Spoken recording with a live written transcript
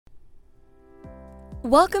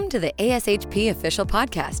Welcome to the ASHP Official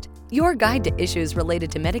Podcast, your guide to issues related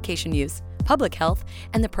to medication use, public health,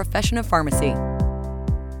 and the profession of pharmacy.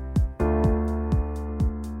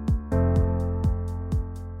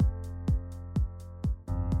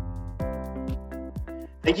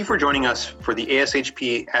 Thank you for joining us for the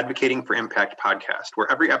ASHP Advocating for Impact podcast,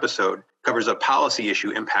 where every episode covers a policy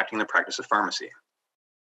issue impacting the practice of pharmacy.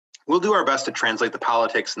 We'll do our best to translate the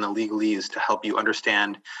politics and the legalese to help you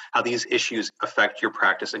understand how these issues affect your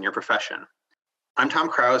practice and your profession. I'm Tom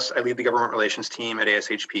Kraus. I lead the government relations team at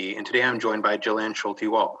ASHP, and today I'm joined by Jillanne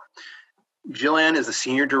Schulte-Wall. Jillanne is the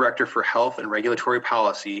Senior Director for Health and Regulatory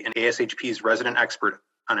Policy and ASHP's resident expert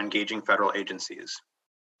on engaging federal agencies.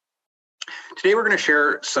 Today, we're going to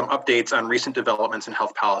share some updates on recent developments in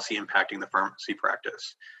health policy impacting the pharmacy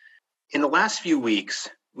practice. In the last few weeks,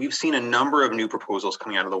 we've seen a number of new proposals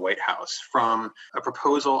coming out of the White House, from a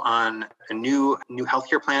proposal on a new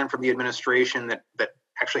healthcare plan from the administration that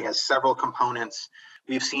actually has several components.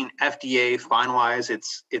 We've seen FDA finalize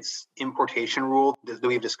its importation rule that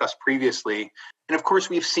we've discussed previously. And of course,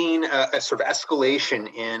 we've seen a sort of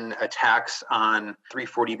escalation in attacks on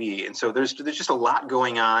 340B. And so there's just a lot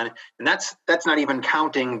going on. And that's not even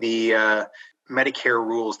counting the Medicare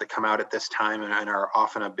rules that come out at this time and are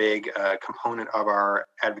often a big component of our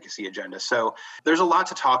advocacy agenda. So there's a lot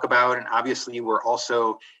to talk about. And obviously, we're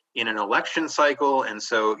also in an election cycle. And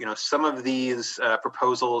so, some of these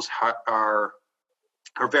proposals are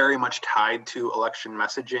very much tied to election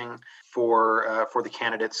messaging for the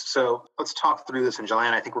candidates. So let's talk through this. And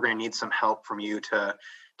Jillanne, I think we're going to need some help from you to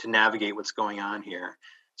navigate what's going on here.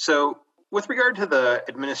 So with regard to the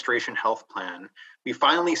administration health plan, we've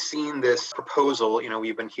finally seen this proposal.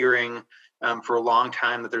 We've been hearing for a long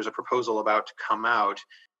time that there's a proposal about to come out.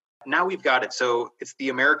 Now we've got it. So it's the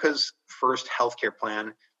America's First Healthcare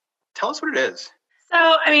Plan. Tell us what it is. So,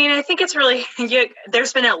 I think it's really,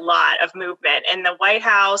 there's been a lot of movement in the White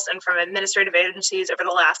House and from administrative agencies over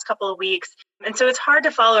the last couple of weeks. And so it's hard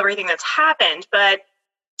to follow everything that's happened. But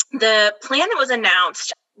the plan that was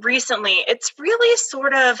announced recently, it's really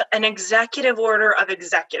sort of an executive order of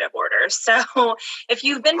executive orders. So if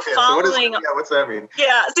you've been following... what's that mean?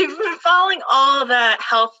 Yeah, so you've been following all the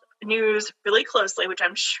health news really closely, which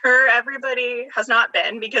I'm sure everybody has not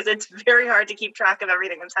been, because it's very hard to keep track of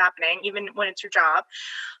everything that's happening, even when it's your job.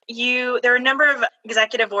 There are a number of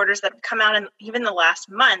executive orders that have come out in even the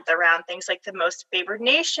last month around things like the most favored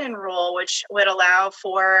nation rule, which would allow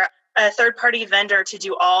for a third-party vendor to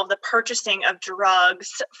do all of the purchasing of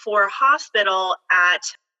drugs for a hospital at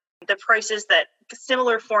the prices that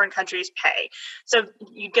similar foreign countries pay. So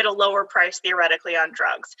you get a lower price theoretically on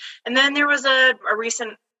drugs. And then there was a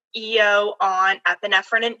recent EO on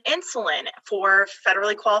epinephrine and insulin for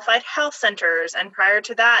federally qualified health centers. And prior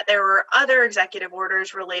to that, there were other executive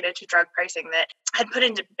orders related to drug pricing that had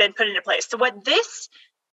been put into place. So what this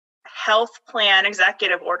health plan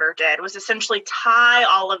executive order did was essentially tie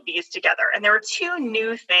all of these together. And there were two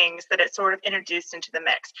new things that it sort of introduced into the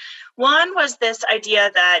mix. One was this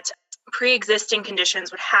idea that pre-existing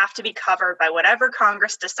conditions would have to be covered by whatever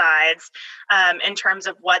Congress decides in terms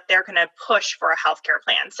of what they're going to push for a healthcare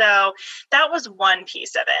plan. So that was one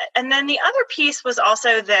piece of it. And then the other piece was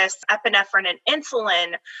also this epinephrine and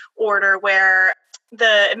insulin order, where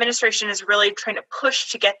the administration is really trying to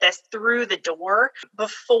push to get this through the door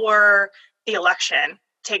before the election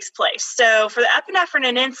takes place. So for the epinephrine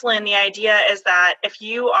and insulin, the idea is that if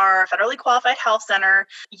you are a federally qualified health center,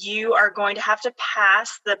 you are going to have to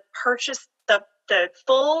pass the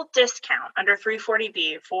full discount under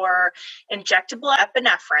 340B for injectable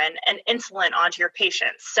epinephrine and insulin onto your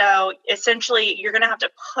patients. So essentially, you're going to have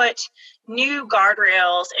to put new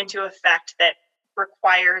guardrails into effect that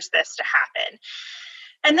requires this to happen.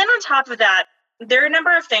 And then on top of that, there are a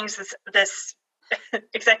number of things this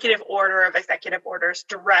executive order of executive orders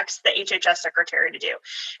directs the HHS secretary to do.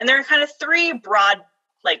 And there are kind of three broad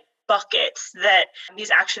buckets that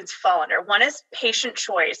these actions fall under. One is patient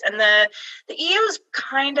choice. And the EU is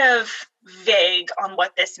kind of vague on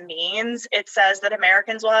what this means. It says that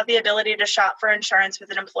Americans will have the ability to shop for insurance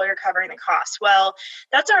with an employer covering the costs. Well,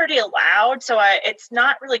 that's already allowed. So it's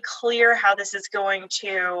not really clear how this is going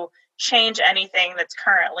to change anything that's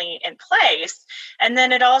currently in place. And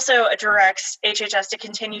then it also directs HHS to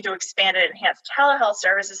continue to expand and enhance telehealth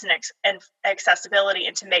services and accessibility,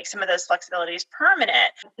 and to make some of those flexibilities permanent.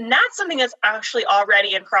 And that's something that's actually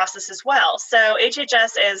already in process as well. So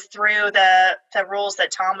HHS is through the rules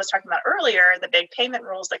that Tom was talking about earlier, the big payment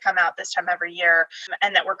rules that come out this time every year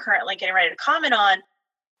and that we're currently getting ready to comment on.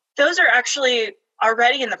 Those are actually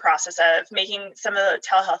already in the process of making some of the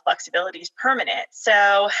telehealth flexibilities permanent.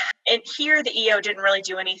 So here, the EO didn't really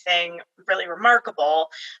do anything really remarkable.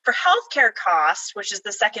 For healthcare costs, which is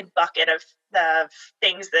the second bucket of the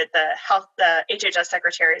things that the HHS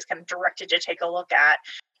secretary is kind of directed to take a look at,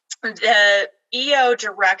 the EO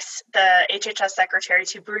directs the HHS secretary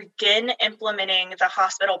to begin implementing the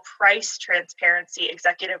hospital price transparency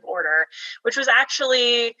executive order, which was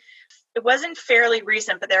actually, it wasn't fairly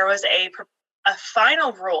recent, but there was a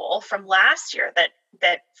final rule from last year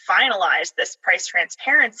that finalized this price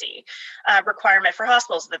transparency requirement for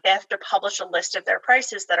hospitals, that they have to publish a list of their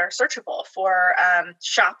prices that are searchable for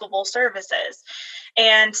shoppable services.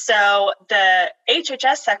 And so the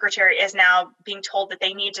HHS secretary is now being told that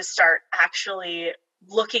they need to start actually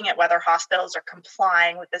looking at whether hospitals are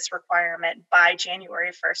complying with this requirement by January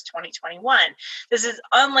 1st, 2021. This is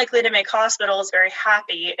unlikely to make hospitals very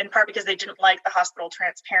happy, in part because they didn't like the hospital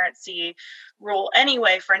transparency rule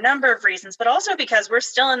anyway, for a number of reasons, but also because we're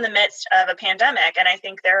still in the midst of a pandemic. And I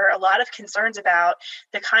think there are a lot of concerns about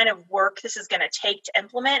the kind of work this is going to take to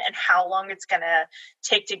implement and how long it's going to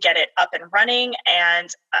take to get it up and running, and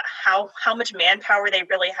how much manpower they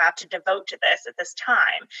really have to devote to this at this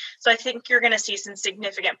time. So I think you're going to see some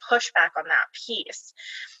significant pushback on that piece.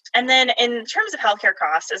 And then in terms of healthcare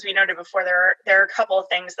costs, as we noted before, there are a couple of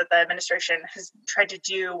things that the administration has tried to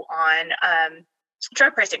do on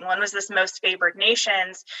drug pricing. One was this most favored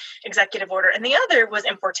nations executive order, and the other was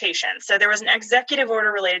importation. So there was an executive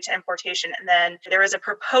order related to importation, and then there was a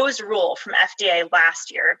proposed rule from FDA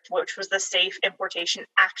last year, which was the Safe Importation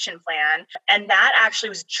Action Plan, and that actually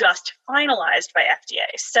was just finalized by FDA.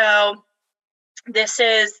 So this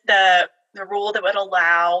is the rule that would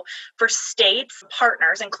allow for states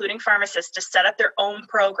partners, including pharmacists, to set up their own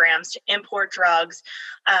programs to import drugs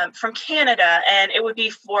from Canada, and it would be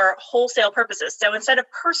for wholesale purposes. So instead of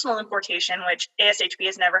personal importation, which ASHP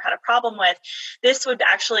has never had a problem with, this would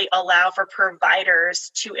actually allow for providers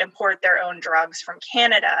to import their own drugs from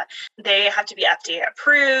Canada. They have to be FDA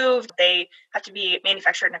approved. They have to be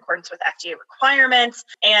manufactured in accordance with FDA requirements,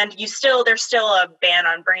 and there's still a ban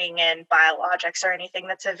on bringing in biologics or anything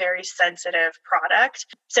that's a very sensitive product.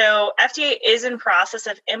 So FDA is in process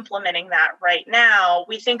of implementing that right now.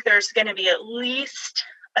 We think there's going to be at least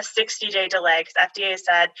a 60-day delay, because FDA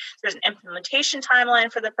said there's an implementation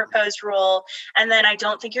timeline for the proposed rule. And then I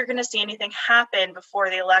don't think you're going to see anything happen before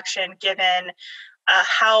the election, given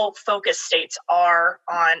how focused states are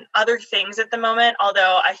on other things at the moment.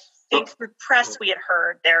 Although I think through press we had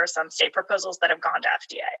heard there are some state proposals that have gone to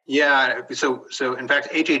FDA. Yeah, so in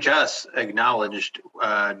fact, HHS acknowledged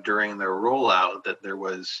during the rollout that there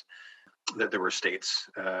were states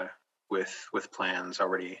with plans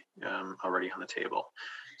already on the table.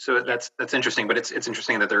 So that's interesting, but it's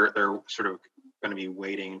interesting that they're sort of going to be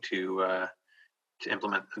waiting to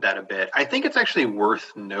implement that a bit. I think it's actually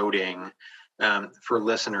worth noting for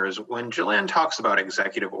listeners, when Jillanne talks about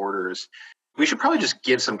executive orders, we should probably just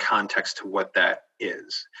give some context to what that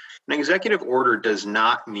is. An executive order does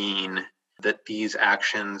not mean that these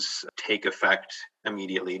actions take effect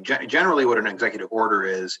immediately. Generally, what an executive order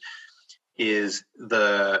is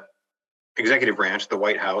the executive branch, the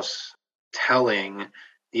White House, telling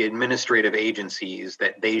the administrative agencies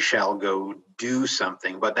that they shall go do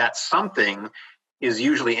something, but that something is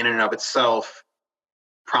usually in and of itself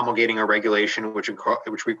promulgating a regulation which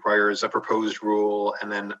requires a proposed rule and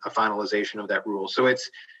then a finalization of that rule. So it's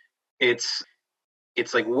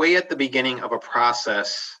like way at the beginning of a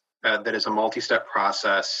process that is a multi-step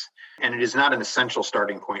process, and it is not an essential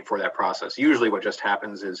starting point for that process. Usually what just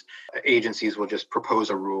happens is agencies will just propose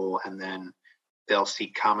a rule and then they'll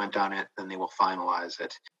seek comment on it, then they will finalize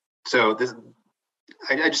it. So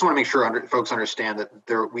I just want to make sure folks understand that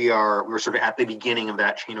we're sort of at the beginning of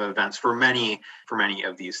that chain of events for many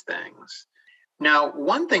of these things. Now,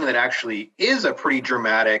 one thing that actually is a pretty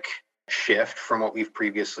dramatic shift from what we've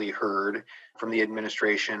previously heard from the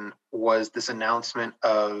administration was this announcement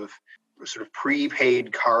of sort of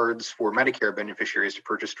prepaid cards for Medicare beneficiaries to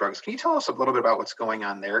purchase drugs. Can you tell us a little bit about what's going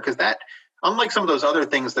on there? Because that, unlike some of those other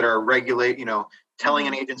things that are telling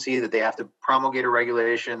an agency that they have to promulgate a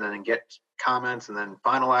regulation and then get comments and then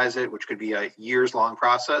finalize it, which could be a years-long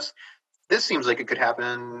process, this seems like it could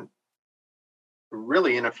happen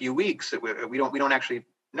really in a few weeks. We don't actually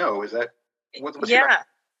know. Is that what's yeah?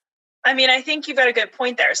 I mean, I think you've got a good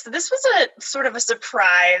point there. So this was a sort of a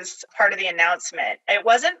surprise part of the announcement. It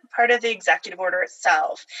wasn't part of the executive order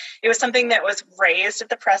itself. It was something that was raised at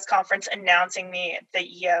the press conference announcing the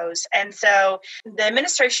EOs. And so the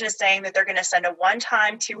administration is saying that they're going to send a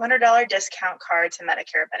one-time $200 discount card to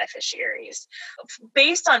Medicare beneficiaries.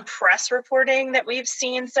 Based on press reporting that we've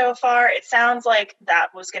seen so far, it sounds like that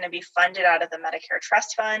was going to be funded out of the Medicare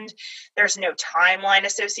Trust Fund. There's no timeline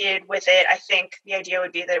associated with it. I think the idea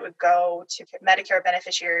would be that it would go to Medicare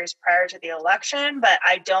beneficiaries prior to the election, but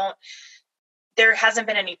there hasn't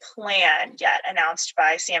been any plan yet announced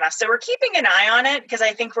by CMS. So we're keeping an eye on it because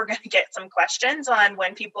I think we're going to get some questions on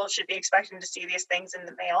when people should be expecting to see these things in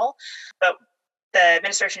the mail, but the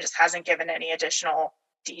administration just hasn't given any additional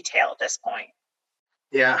detail at this point.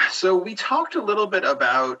 Yeah, so we talked a little bit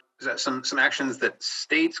about some actions that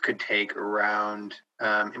states could take around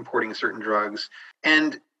importing certain drugs,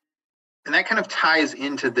 and that kind of ties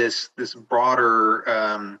into this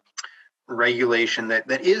broader regulation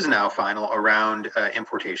that is now final around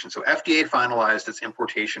importation. So FDA finalized its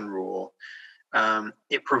importation rule.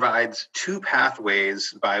 It provides two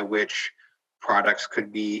pathways by which products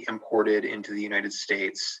could be imported into the United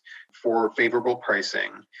States for favorable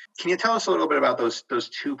pricing. Can you tell us a little bit about those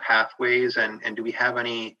two pathways, and do we have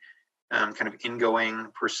any kind of ingoing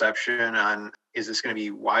perception on, is this going to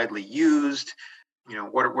be widely used?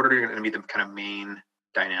 What are going to be the kind of main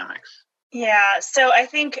dynamics? Yeah, so I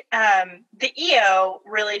think the EO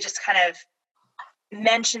really just kind of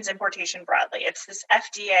mentions importation broadly. It's this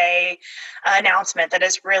FDA announcement that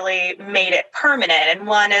has really made it permanent. And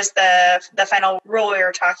one is the final rule we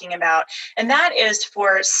were talking about, and that is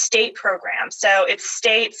for state programs. So it's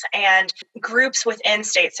states and groups within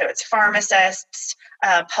states. So it's pharmacists,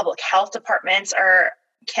 public health departments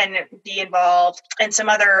can be involved, and some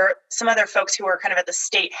other folks who are kind of at the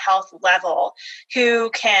state health level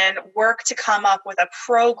who can work to come up with a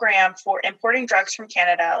program for importing drugs from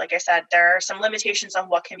Canada. Like I said, there are some limitations on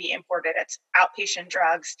what can be imported. It's outpatient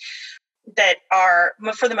drugs that are,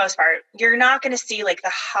 for the most part, you're not going to see like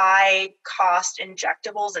the high cost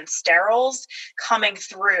injectables and sterols coming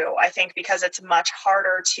through, I think, because it's much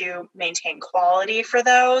harder to maintain quality for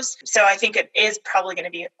those. So I think it is probably going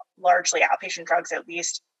to be largely outpatient drugs, at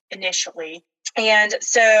least initially. And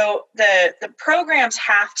so the programs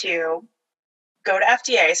have to go to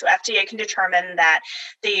FDA, so FDA can determine that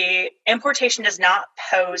the importation does not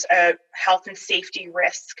pose a health and safety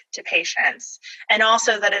risk to patients, and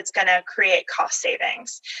also that it's going to create cost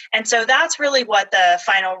savings. And so that's really what the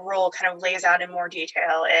final rule kind of lays out in more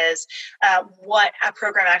detail, is what a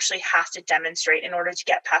program actually has to demonstrate in order to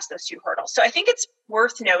get past those two hurdles. So I think it's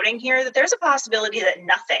worth noting here that there's a possibility that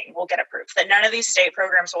nothing will get approved, that none of these state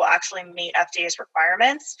programs will actually meet FDA's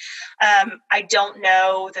requirements. I don't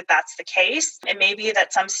know that that's the case. It may be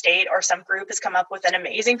that some state or some group has come up with an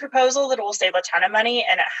amazing proposal that will save a ton of money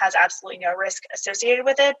and it has absolutely no risk associated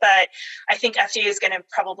with it. But I think FDA is going to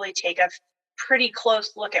probably take a pretty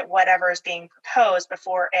close look at whatever is being proposed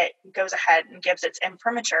before it goes ahead and gives its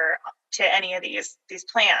imprimatur to any of these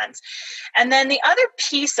plans. And then the other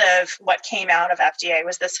piece of what came out of FDA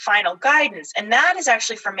was this final guidance, and that is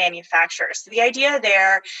actually for manufacturers. So the idea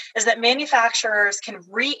there is that manufacturers can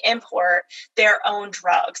re-import their own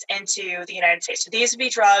drugs into the United States. So these would be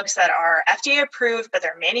drugs that are FDA approved, but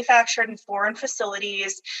they're manufactured in foreign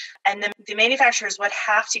facilities, and the manufacturers would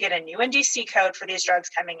have to get a new NDC code for these drugs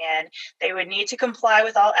coming in. They would need to comply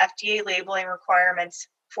with all FDA labeling requirements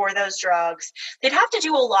for those drugs. They'd have to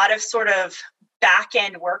do a lot of sort of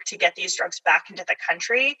back-end work to get these drugs back into the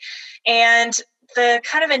country. And the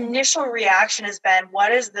kind of initial reaction has been,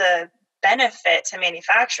 what is the benefit to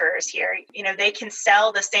manufacturers here? They can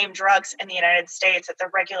sell the same drugs in the United States at the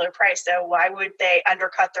regular price. So why would they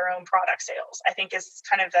undercut their own product sales? I think is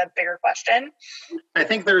kind of a bigger question. I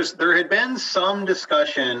think there had been some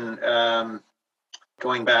discussion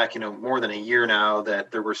going back, more than a year now,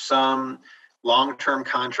 that there were some long-term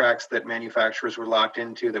contracts that manufacturers were locked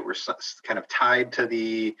into that were kind of tied to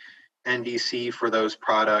the NDC for those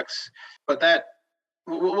products. But that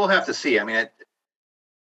we'll have to see. I mean,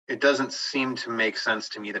 it doesn't seem to make sense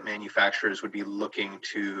to me that manufacturers would be looking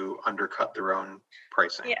to undercut their own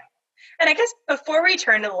pricing. Yeah. And I guess before we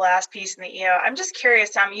turn to the last piece in the EO, I'm just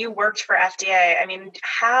curious, Tom, you worked for FDA. I mean,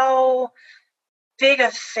 how big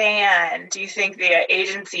a fan do you think the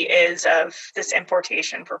agency is of this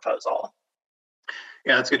importation proposal?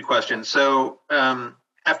 Yeah, that's a good question. So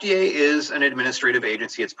FDA is an administrative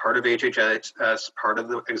agency. It's part of HHS, part of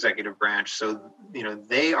the executive branch. So,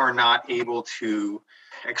 they are not able to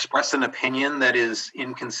express an opinion that is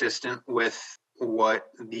inconsistent with what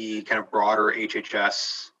the kind of broader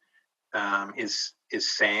HHS is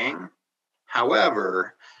saying.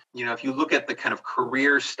 However, if you look at the kind of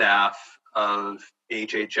career staff of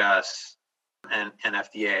HHS and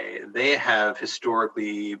FDA, they have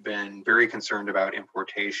historically been very concerned about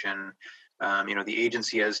importation. The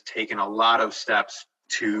agency has taken a lot of steps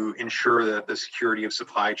to ensure that the security of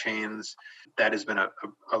supply chains, that has been a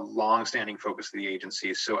long-standing focus of the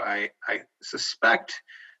agency. So I suspect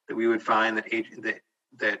that we would find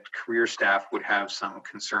that career staff would have some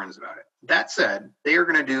concerns about it. That said, they are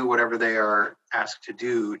going to do whatever they are asked to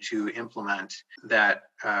do to implement that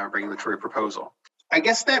regulatory proposal. I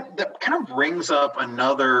guess that kind of brings up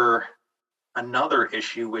another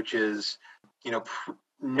issue, which is,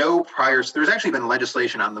 no prior. There's actually been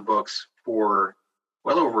legislation on the books for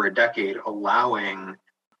well over a decade allowing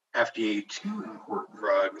FDA to import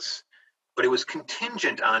drugs, but it was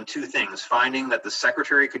contingent on two things: finding that the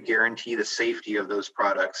secretary could guarantee the safety of those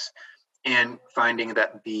products, and finding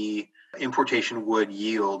that the importation would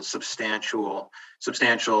yield substantial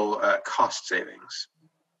cost savings.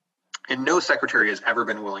 And no secretary has ever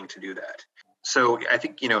been willing to do that. So I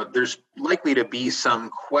think, there's likely to be some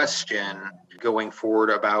question going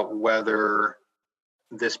forward about whether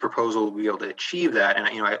this proposal will be able to achieve that. And,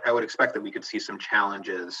 I would expect that we could see some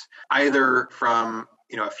challenges either from,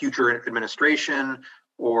 a future administration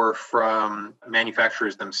or from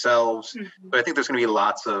manufacturers themselves. Mm-hmm. But I think there's going to be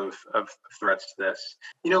lots of threats to this.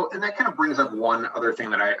 And that kind of brings up one other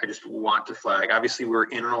thing that I just want to flag. Obviously, we're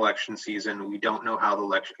in an election season. We don't know how the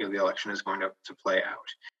election is going to play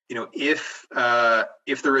out.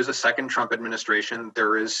 If there is a second Trump administration,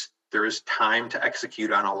 there is time to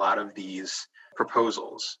execute on a lot of these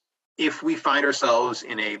proposals. If we find ourselves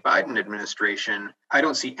in a Biden administration, I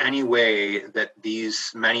don't see any way that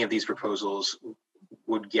many of these proposals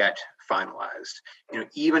would get finalized.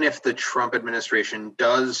 Even if the Trump administration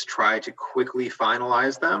does try to quickly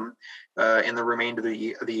finalize them in the remainder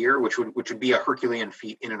of the year, which would be a Herculean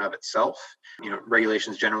feat in and of itself.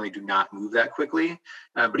 Regulations generally do not move that quickly.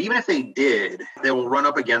 But even if they did, they will run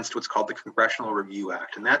up against what's called the Congressional Review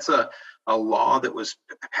Act. And that's a law that was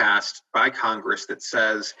passed by Congress that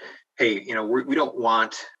says, hey, we don't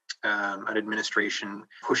want an administration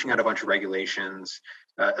pushing out a bunch of regulations,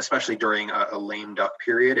 especially during a lame duck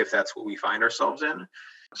period, if that's what we find ourselves in.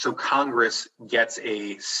 So Congress gets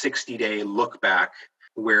a 60-day look back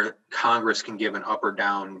where Congress can give an up or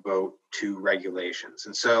down vote to regulations.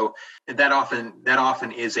 And so that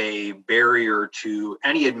often is a barrier to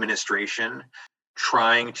any administration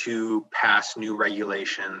trying to pass new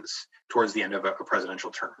regulations towards the end of a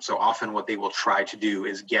presidential term. So often what they will try to do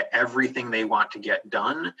is get everything they want to get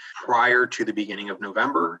done prior to the beginning of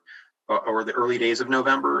November or the early days of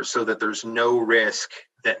November, so that there's no risk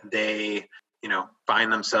that they,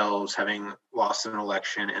 find themselves having lost an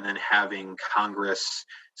election and then having Congress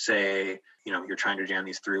say, you're trying to jam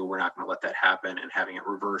these through, we're not going to let that happen, and having it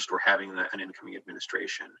reversed or having an incoming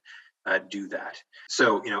administration do that.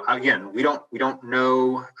 So, again, we don't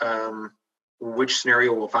know which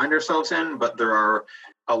scenario we'll find ourselves in, but there are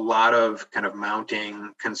a lot of kind of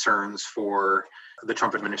mounting concerns for the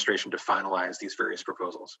Trump administration to finalize these various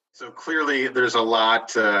proposals. So clearly there's a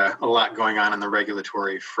lot going on the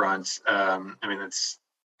regulatory front.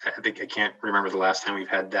 I think I can't remember the last time we've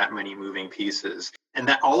had that many moving pieces. And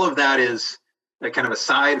that all of that is kind of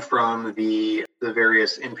aside from the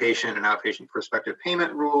various inpatient and outpatient prospective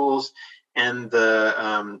payment rules and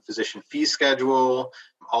the physician fee schedule,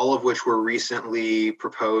 all of which were recently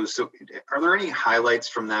proposed. So are there any highlights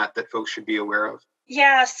from that folks should be aware of?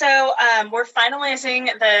 Yeah, so we're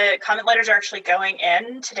finalizing, the comment letters are actually going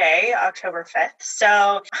in today, October 5th.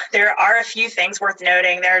 So there are a few things worth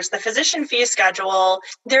noting. There's the physician fee schedule.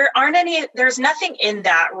 There's nothing in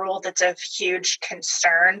that rule that's of huge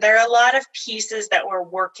concern. There are a lot of pieces that we're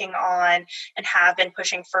working on and have been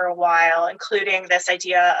pushing for a while, including this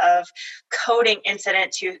idea of coding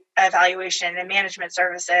incident to evaluation and management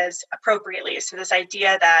services appropriately. So this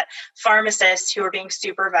idea that pharmacists who are being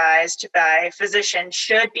supervised by physicians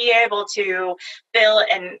should be able to bill,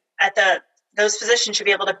 and those physicians should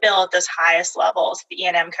be able to bill at those highest levels, the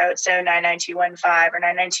E&M code, so 99215 or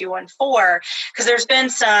 99214, because there's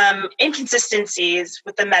been some inconsistencies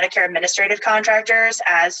with the Medicare administrative contractors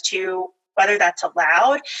as to whether that's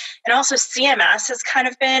allowed. And also CMS has kind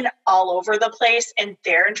of been all over the place in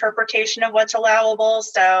their interpretation of what's allowable.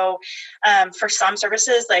 So for some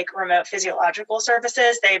services, like remote physiological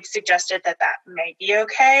services, they've suggested that may be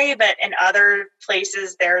okay. But in other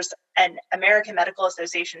places, there's an American Medical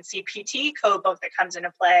Association CPT code book that comes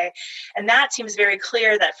into play. And that seems very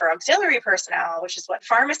clear that for auxiliary personnel, which is what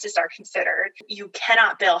pharmacists are considered, you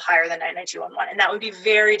cannot bill higher than 99211. And that would be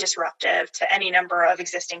very disruptive to any number of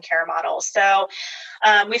existing care models. So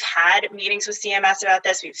we've had meetings with CMS about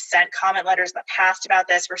this. We've sent comment letters in the past about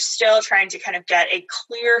this. We're still trying to kind of get a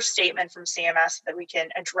clear statement from CMS so that we can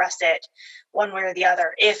address it one way or the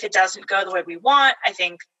other. If it doesn't go the way we want, I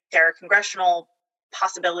think there are congressional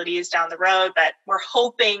possibilities down the road, but we're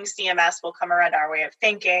hoping CMS will come around our way of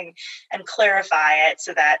thinking and clarify it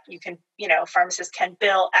so that you can, pharmacists can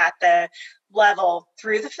bill at the level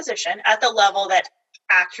through the physician at the level that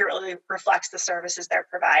accurately reflects the services they're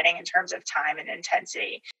providing in terms of time and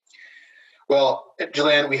intensity. Well,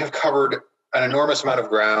 Jillanne, we have covered an enormous amount of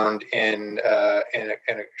ground in a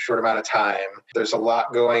short amount of time. There's a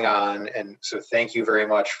lot going on, and so thank you very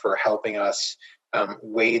much for helping us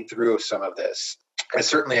wade through some of this. I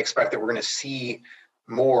certainly expect that we're going to see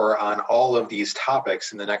more on all of these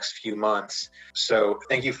topics in the next few months. So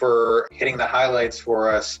thank you for hitting the highlights for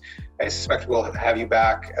us. I suspect we'll have you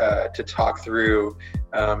back to talk through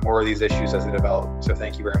more of these issues as they develop. So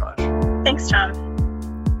thank you very much. Thanks, Tom.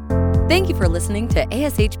 Thank you for listening to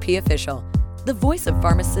ASHP Official, the voice of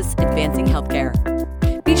pharmacists advancing healthcare.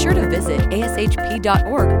 Be sure to visit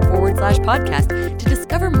ashp.org/podcast to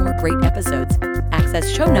discover more great episodes, access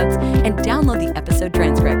show notes, and download the episode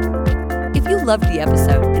transcript. If you loved the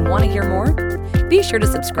episode and want to hear more, be sure to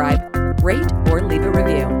subscribe, rate, or leave a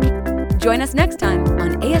review. Join us next time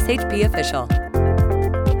on ASHP Official.